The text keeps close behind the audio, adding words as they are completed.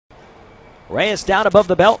Reyes down above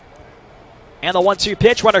the belt. And the 1-2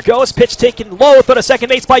 pitch. Runner goes. Pitch taken low. Throw to second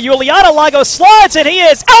base by Juliano. Lago slides, and he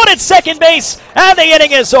is out at second base. And the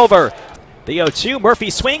inning is over. The 0-2. Murphy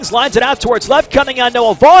swings, lines it out towards left. Coming on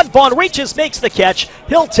Noah Vaughn. Vaughn reaches, makes the catch.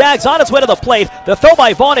 Hill tags on his way to the plate. The throw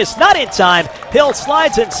by Vaughn is not in time. Hill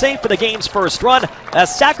slides in safe for the game's first run. A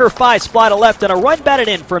sacrifice fly to left and a run batted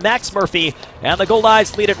in for Max Murphy. And the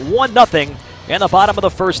Goldeyes lead it 1-0 in the bottom of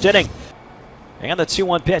the first inning. And the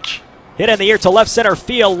 2-1 pitch. Hit in the air to left center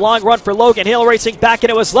field. Long run for Logan Hill, racing back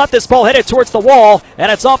into his left. This ball headed towards the wall,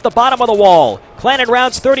 and it's off the bottom of the wall. Clannon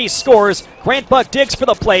rounds 30, scores. Grant Buck digs for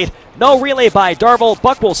the plate. No relay by Darvill.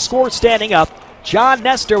 Buck will score standing up. John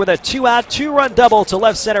Nestor with a 2-out, 2-run double to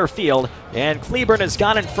left center field. And Cleburne has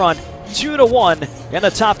gone in front 2-1 in the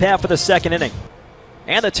top half of the second inning.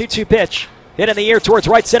 And the 2-2 pitch. Hit in the air towards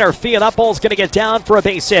right center field. That ball's going to get down for a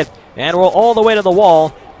base hit and roll all the way to the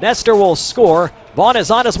wall. Nestor will score. Vaughn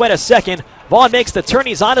is on his way to second. Vaughn makes the turn.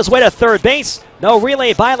 He's on his way to third base. No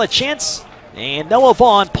relay by LaChance. And Noah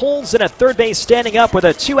Vaughn pulls in at third base, standing up with a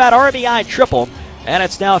 2-out RBI triple. And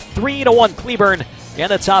it's now 3-1 Cleburne in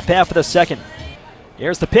the top half of the second.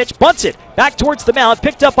 Here's the pitch. Bunts it back towards the mound.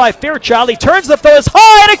 Picked up by Fairchild. He turns the throw is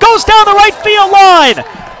high, and it goes down the right field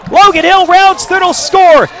line. Logan Hill rounds third, will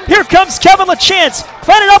score. Here comes Kevin LaChance.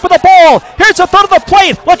 Planted up with the ball. Here's a throw to the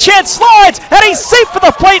plate. LaChance slides, and he's safe for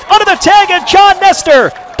the plate under the tag of John Nestor.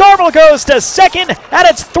 Darvill goes to second, and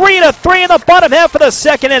it's 3-3 in the bottom half of the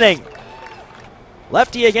second inning.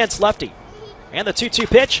 Lefty against lefty. And the 2-2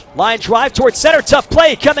 pitch. Line drive towards center. Tough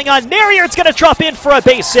play coming on. Narrier. It's going to drop in for a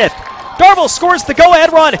base hit. Darvill scores the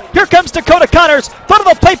go-ahead run. Here comes Dakota Connors. Front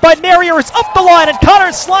of the plate by Narrier is up the line, and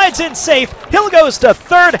Connors slides in safe. Hill goes to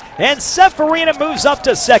third, and Seferina moves up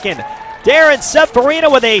to second. Darren Seferina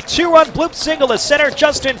with a 2-run bloop single to center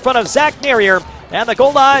just in front of Zach Narrier. And the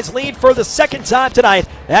Goldeyes lead for the second time tonight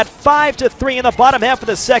at 5-3 in the bottom half of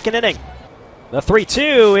the second inning. The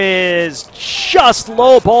 3-2 is just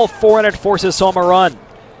low, ball four, and it forces home a run.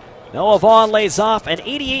 Noah Vaughn lays off an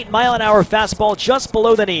 88-mile-an-hour fastball just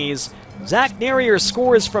below the knees. Zach Narrier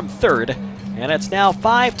scores from third, and it's now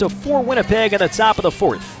 5-4 Winnipeg in the top of the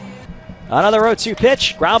fourth. Another 0-2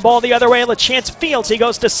 pitch, ground ball the other way, LaChance fields. He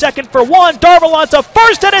goes to second for one. Darvill on to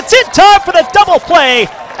first, and it's in time for the double play,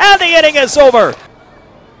 and the inning is over.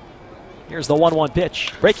 Here's the 1-1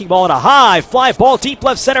 pitch. Breaking ball and a high fly ball deep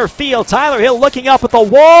left center field. Tyler Hill looking up at the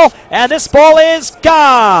wall, and this ball is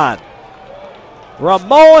gone.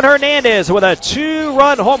 Ramon Hernandez with a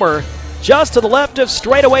 2-run homer just to the left of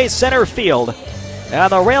straightaway center field.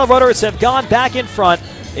 And the Railroaders have gone back in front.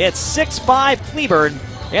 It's 6-5 Cleburne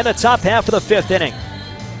in the top half of the fifth inning.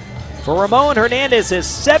 For Ramon Hernandez, his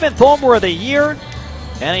 7th homer of the year,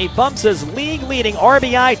 and he bumps his league-leading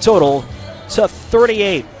RBI total to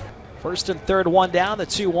 38. First and third, one down, the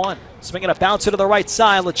 2-1. Swinging a bouncer to the right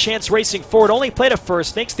side. LaChance racing forward, only play to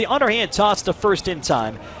first, makes the underhand toss to first in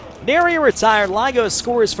time. Narrier retired. Lago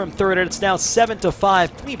scores from third, and it's now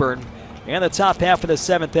 7-5 Cleburne in the top half of the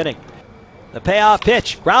seventh inning. The payoff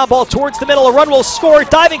pitch, ground ball towards the middle, a run will score.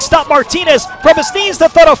 Diving stop Martinez from his knees to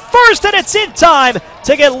throw to first, and it's in time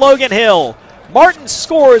to get Logan Hill. Martin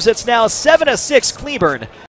scores. It's now 7-6 Cleburne.